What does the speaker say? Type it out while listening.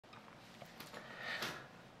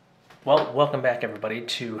Well, welcome back everybody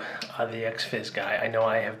to the X-Phys guy. I know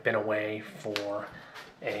I have been away for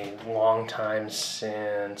a long time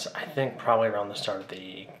since I think probably around the start of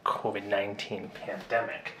the COVID-19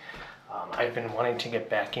 pandemic. I've been wanting to get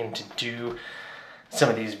back in to do some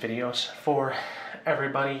of these videos for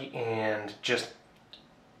everybody and just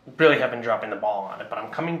really have been dropping the ball on it, but I'm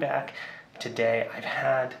coming back today. I've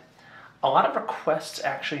had a lot of requests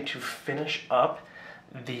actually to finish up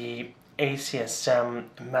the ACSM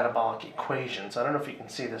Metabolic equations. I don't know if you can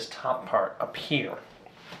see this top part up here.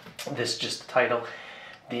 This just the title,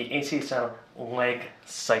 the ACSM leg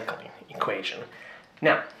cycling equation.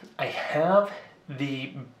 Now, I have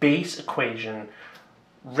the base equation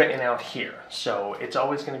written out here. So it's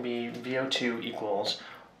always going to be VO2 equals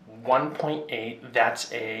 1.8.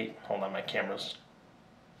 That's a, hold on, my camera's,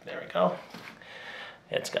 there we go.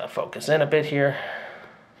 It's got to focus in a bit here.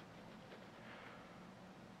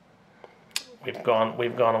 We've gone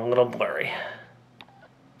a little blurry.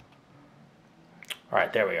 All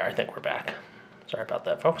right, there we are. I think we're back. Sorry about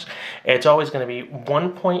that, folks. It's always going to be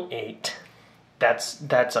 1.8.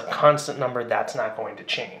 That's a constant number. That's not going to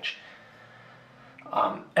change.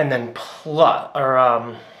 And then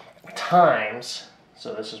times.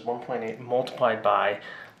 So this is 1.8 multiplied by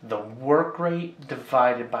the work rate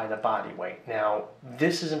divided by the body weight. Now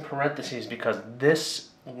this is in parentheses because this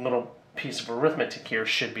little piece of arithmetic here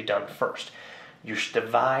should be done first. You should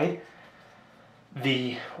divide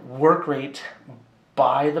the work rate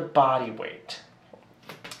by the body weight,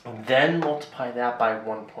 then multiply that by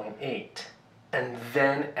 1.8, and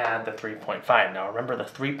then add the 3.5. Now remember the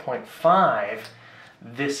 3.5,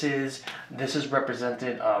 this is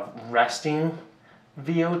represented of resting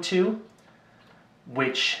VO2,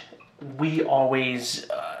 which we always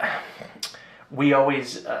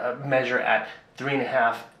measure at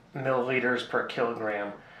 3.5 milliliters per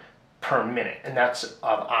kilogram per minute, and that's of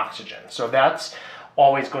oxygen. So that's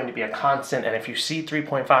always going to be a constant, and if you see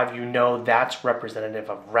 3.5, you know that's representative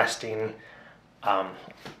of resting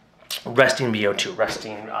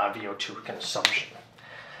VO2 consumption.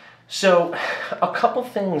 So a couple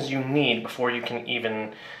things you need before you can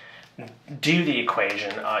even do the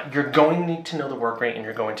equation. You're going to need to know the work rate and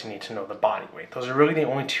you're going to need to know the body weight. Those are really the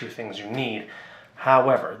only two things you need.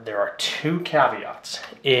 However, there are two caveats.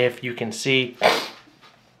 If you can see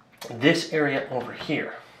this area over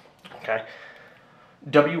here, okay,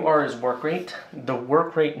 WR is work rate. The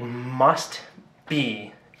work rate must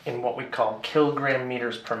be in what we call kilogram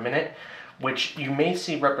meters per minute, which you may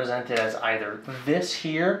see represented as either this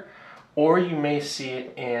here, or you may see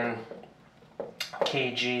it in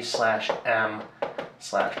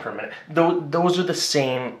kg/m/per minute. Those are the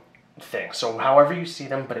same thing. So however you see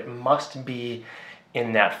them, but it must be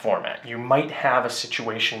in that format. You might have a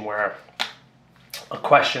situation where a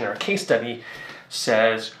question or a case study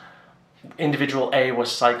says individual A was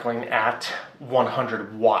cycling at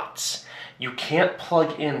 100 watts. You can't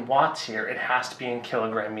plug in watts here. It has to be in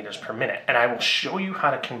kilogram meters per minute. And I will show you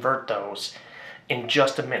how to convert those in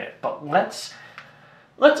just a minute. But let's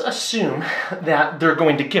assume that they're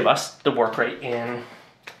going to give us the work rate in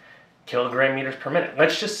kilogram meters per minute.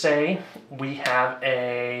 Let's just say we have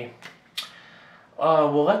a,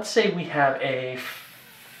 let's say we have a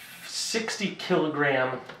 60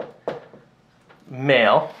 kilogram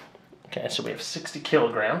male. Okay, so we have 60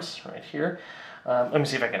 kilograms right here. Let me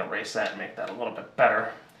see if I can erase that and make that a little bit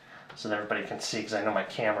better so that everybody can see, because I know my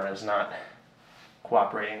camera is not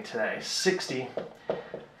cooperating today. 60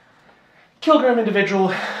 kilogram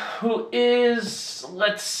individual who is,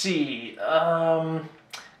 let's see,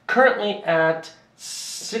 currently at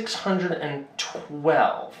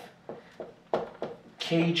 612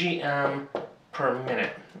 kgm per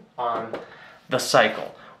minute on the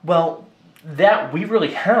cycle. Well, that we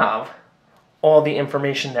really have all the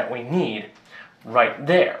information that we need right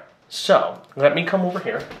there. So let me come over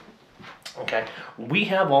here. Okay, we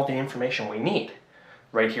have all the information we need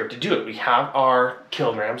right here to do it. We have our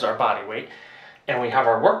kilograms, our body weight, and we have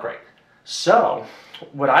our work rate. So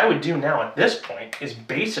what I would do now at this point is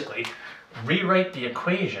basically rewrite the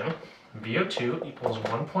equation VO2 equals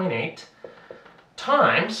 1.8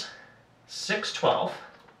 times 612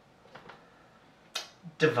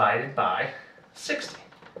 divided by 60.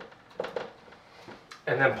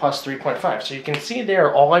 And then plus 3.5. So you can see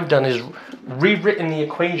there, all I've done is rewritten the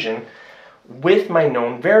equation with my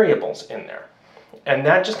known variables in there. And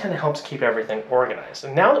that just kind of helps keep everything organized.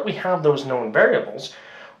 And now that we have those known variables,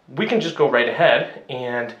 we can just go right ahead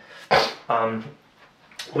and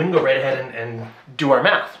and do our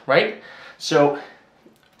math, right? So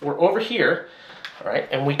we're over here, all right,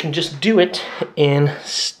 and we can just do it in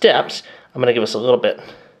steps. I'm gonna give us a little bit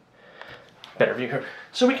better view here.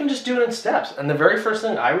 So we can just do it in steps. And the very first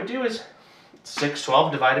thing I would do is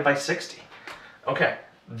 612 divided by 60. Okay,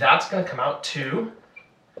 that's going to come out to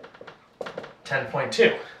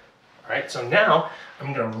 10.2. All right, so now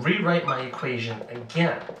I'm going to rewrite my equation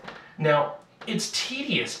again. Now, it's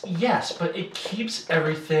tedious, yes, but it keeps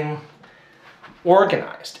everything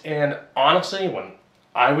organized. And honestly, when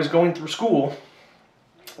I was going through school,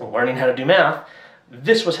 learning how to do math,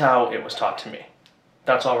 this was how it was taught to me.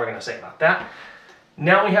 That's all we're going to say about that.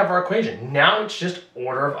 Now we have our equation. Now it's just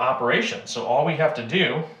order of operations. So all we have to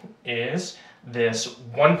do is this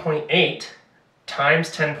 1.8 times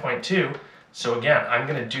 10.2. So again, I'm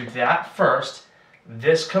going to do that first.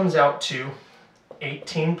 This comes out to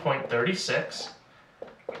 18.36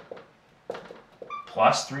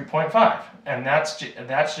 plus 3.5. And that's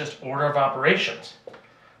just order of operations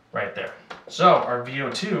right there. So our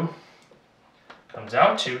VO2 comes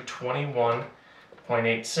out to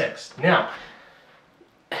 21.86. Now,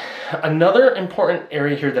 another important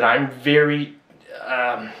area here that I'm very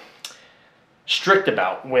strict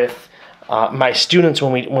about with my students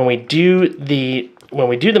when we do the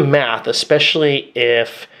math, especially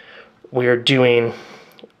if we're doing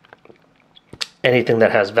anything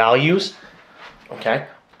that has values, okay,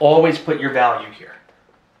 always put your value here.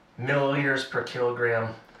 Milliliters per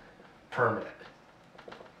kilogram per minute.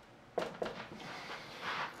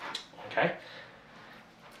 Okay?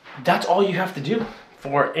 That's all you have to do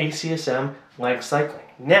for ACSM leg cycling.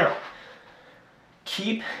 Now,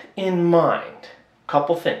 keep in mind a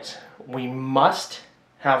couple things. We must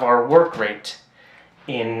have our work rate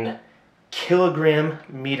in kilogram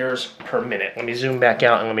meters per minute. Let me zoom back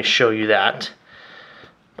out and let me show you that.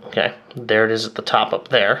 Okay, there it is at the top up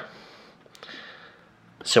there.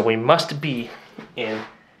 So we must be in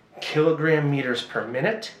kilogram meters per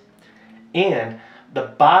minute, and the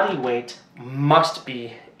body weight must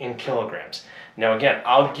be in kilograms. Now again,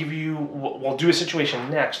 we'll do a situation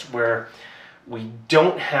next where we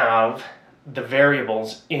don't have the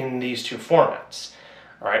variables in these two formats.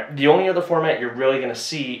 All right, the only other format you're really going to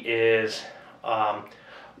see is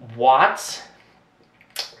watts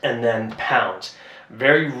and then pounds.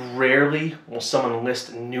 Very rarely will someone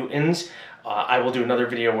list newtons. I will do another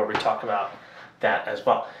video where we talk about that as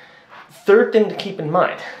well. Third thing to keep in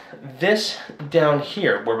mind, this down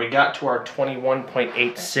here where we got to our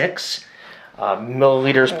 21.86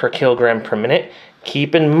 milliliters per kilogram per minute,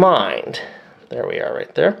 keep in mind, there we are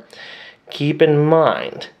right there, keep in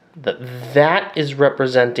mind that that is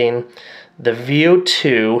representing the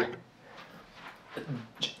VO2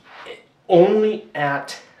 only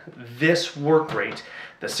at this work rate,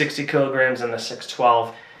 the 60 kilograms and the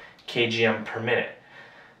 612 kgm per minute.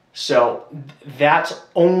 So that's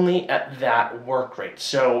only at that work rate.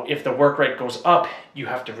 So if the work rate goes up, you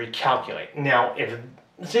have to recalculate. Now, if,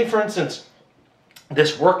 say for instance,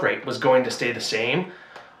 this work rate was going to stay the same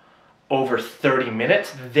over 30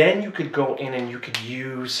 minutes, then you could go in and you could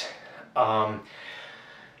use,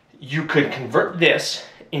 you could convert this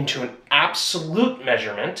into an absolute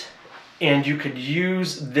measurement, and you could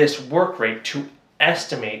use this work rate to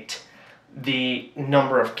estimate the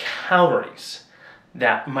number of calories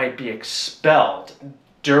that might be expelled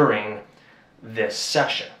during this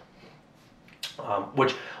session,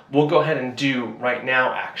 which we'll go ahead and do right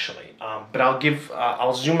now actually. But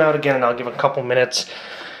I'll zoom out again and I'll give a couple minutes.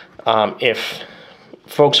 If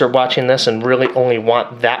folks are watching this and really only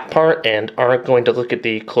want that part and aren't going to look at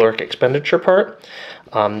the caloric expenditure part,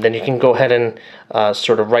 then you can go ahead and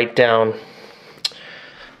sort of write down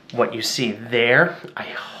what you see there. I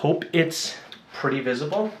hope it's pretty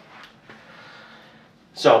visible.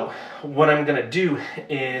 So what I'm going to do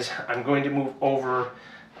is I'm going to move over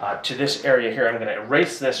to this area here. I'm going to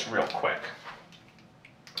erase this real quick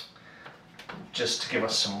just to give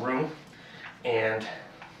us some room, and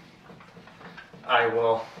I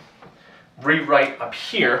will rewrite up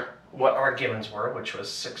here what our givens were, which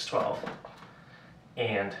was 612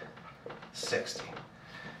 and 60.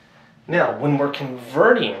 Now, when we're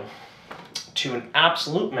converting to an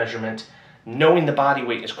absolute measurement, knowing the body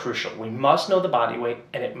weight is crucial. We must know the body weight,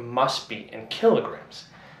 and it must be in kilograms.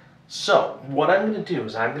 So what I'm going to do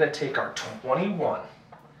is I'm going to take our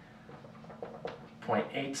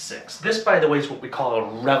 21.86. This, by the way, is what we call a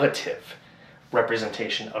relative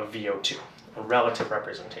representation of VO2, a relative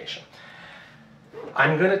representation.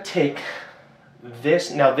 I'm going to take this.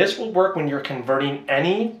 Now, this will work when you're converting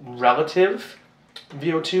any relative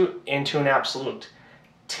VO2 into an absolute.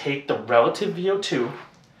 Take the relative VO2,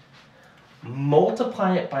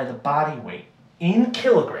 multiply it by the body weight in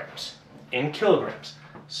kilograms.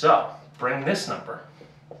 So bring this number.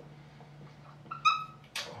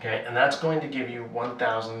 Okay, and that's going to give you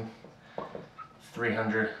 1,000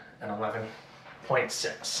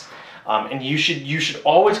 311.6. And you should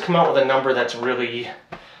always come out with a number that's really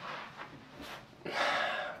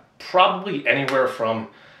probably anywhere from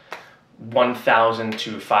 1,000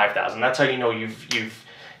 to 5,000. That's how you know you've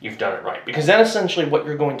done it right. Because then essentially what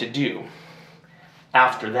you're going to do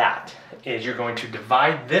after that is you're going to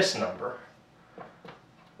divide this number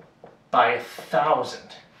by 1,000.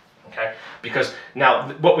 Okay? Because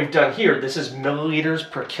now what we've done here, this is milliliters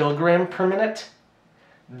per kilogram per minute.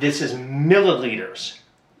 This is milliliters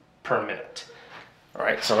per minute. All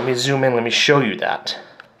right, so let me zoom in, let me show you that.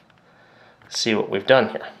 See what we've done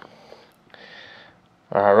here.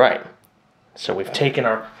 All right, so we've taken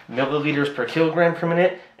our milliliters per kilogram per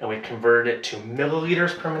minute and we've converted it to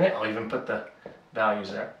milliliters per minute. I'll even put the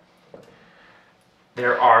values there.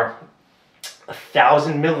 There are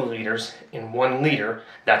 1,000 milliliters in 1 liter.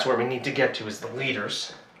 That's where we need to get to, is the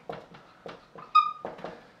liters.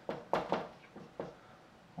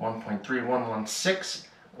 1.3116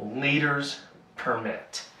 liters per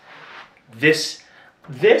minute. This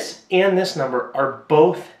and this number are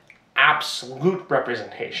both absolute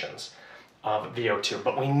representations of VO2,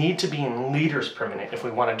 but we need to be in liters per minute if we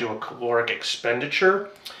want to do a caloric expenditure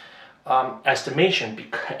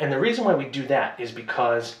estimation. And the reason why we do that is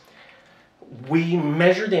because we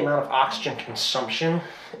measure the amount of oxygen consumption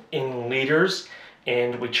in liters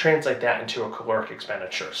and we translate that into a caloric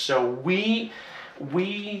expenditure. So we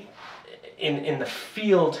in the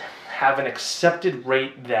field have an accepted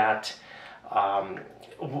rate that for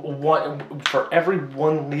every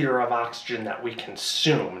 1 liter of oxygen that we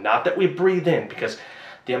consume, not that we breathe in, because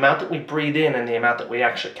the amount that we breathe in and the amount that we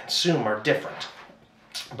actually consume are different.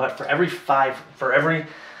 But for every 1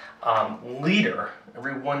 liter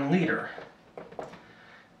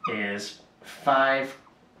is 5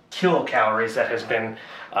 kilocalories that has been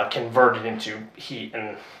converted into heat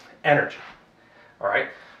and energy. All right,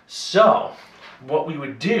 so what we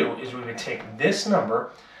would do is we would take this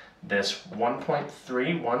number, this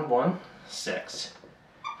 1.3116,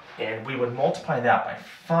 and we would multiply that by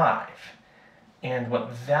 5. And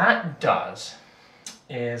what that does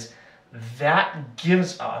is that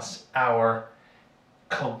gives us our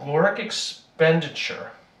caloric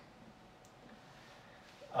expenditure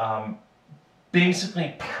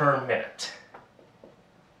basically per minute.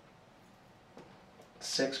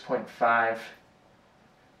 6.558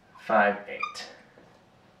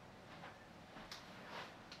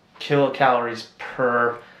 kilocalories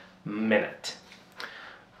per minute.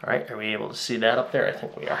 All right, are we able to see that up there? I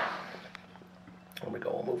think we are. There we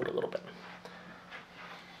go, we'll move it a little bit.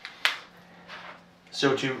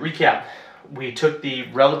 So to recap, we took the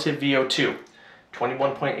relative VO2,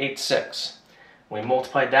 21.86. We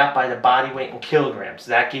multiplied that by the body weight in kilograms.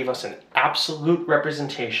 That gave us an absolute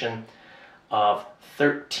representation of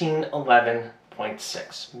 1311.6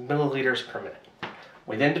 milliliters per minute.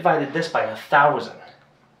 We then divided this by 1,000.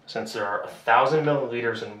 Since there are 1,000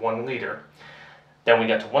 milliliters in 1 liter, then we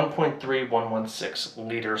got to 1.3116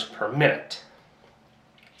 liters per minute.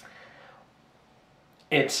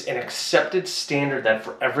 It's an accepted standard that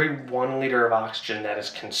for every 1 liter of oxygen that is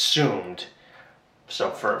consumed,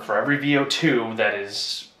 so for every VO2 that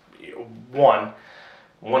is 1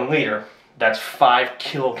 liter, that's 5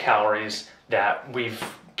 kilocalories that we've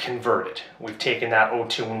converted. We've taken that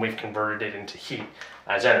O2 and we've converted it into heat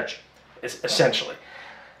as energy, essentially.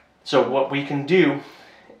 So what we can do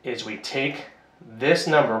is we take this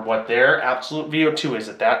number, what their absolute VO2 is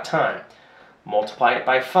at that time, multiply it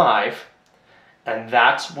by 5, and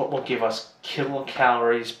that's what will give us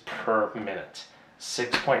kilocalories per minute,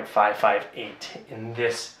 6.558 in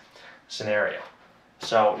this scenario.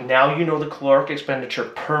 So now you know the caloric expenditure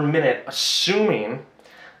per minute, assuming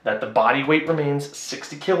that the body weight remains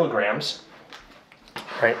 60 kilograms.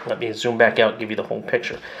 Right, let me zoom back out and give you the whole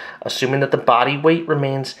picture. Assuming that the body weight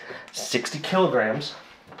remains 60 kilograms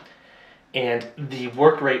and the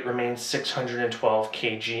work rate remains 612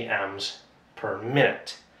 kgms per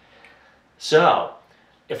minute. So,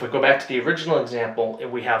 if we go back to the original example,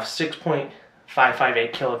 we have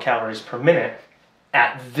 6.558 kilocalories per minute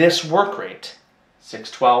at this work rate,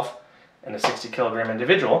 612 and a 60 kilogram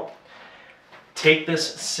individual. Take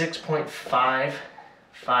this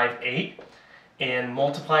 6.558 and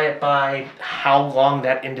multiply it by how long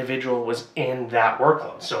that individual was in that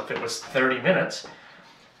workload. So if it was 30 minutes,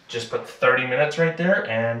 just put 30 minutes right there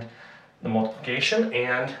and the multiplication,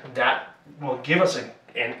 and that will give us an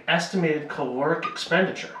estimated caloric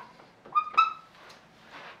expenditure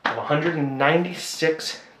of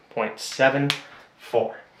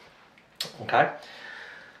 196.74. Okay?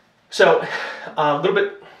 So a little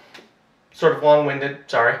bit sort of long-winded,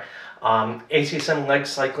 sorry. ACSM leg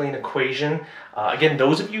cycling equation. Again,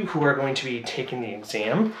 those of you who are going to be taking the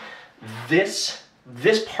exam, this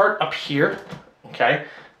part up here, okay,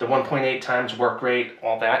 the 1.8 times work rate,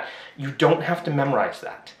 all that, you don't have to memorize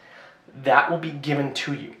that. That will be given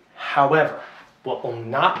to you. However, what will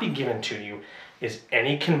not be given to you is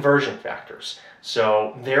any conversion factors.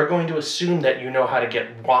 So they're going to assume that you know how to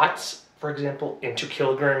get watts, for example, into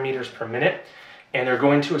kilogram meters per minute, and they're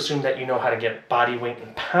going to assume that you know how to get body weight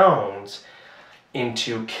in pounds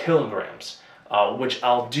into kilograms, which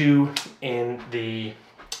I'll do in the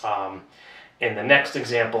next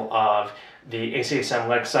example of the ACSM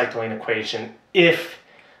leg cycling equation if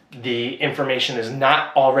the information is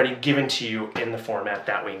not already given to you in the format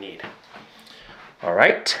that we need. All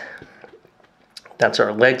right, that's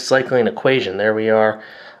our leg cycling equation. There we are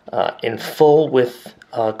in full with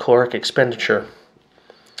caloric expenditure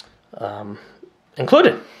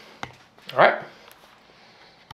included. All right.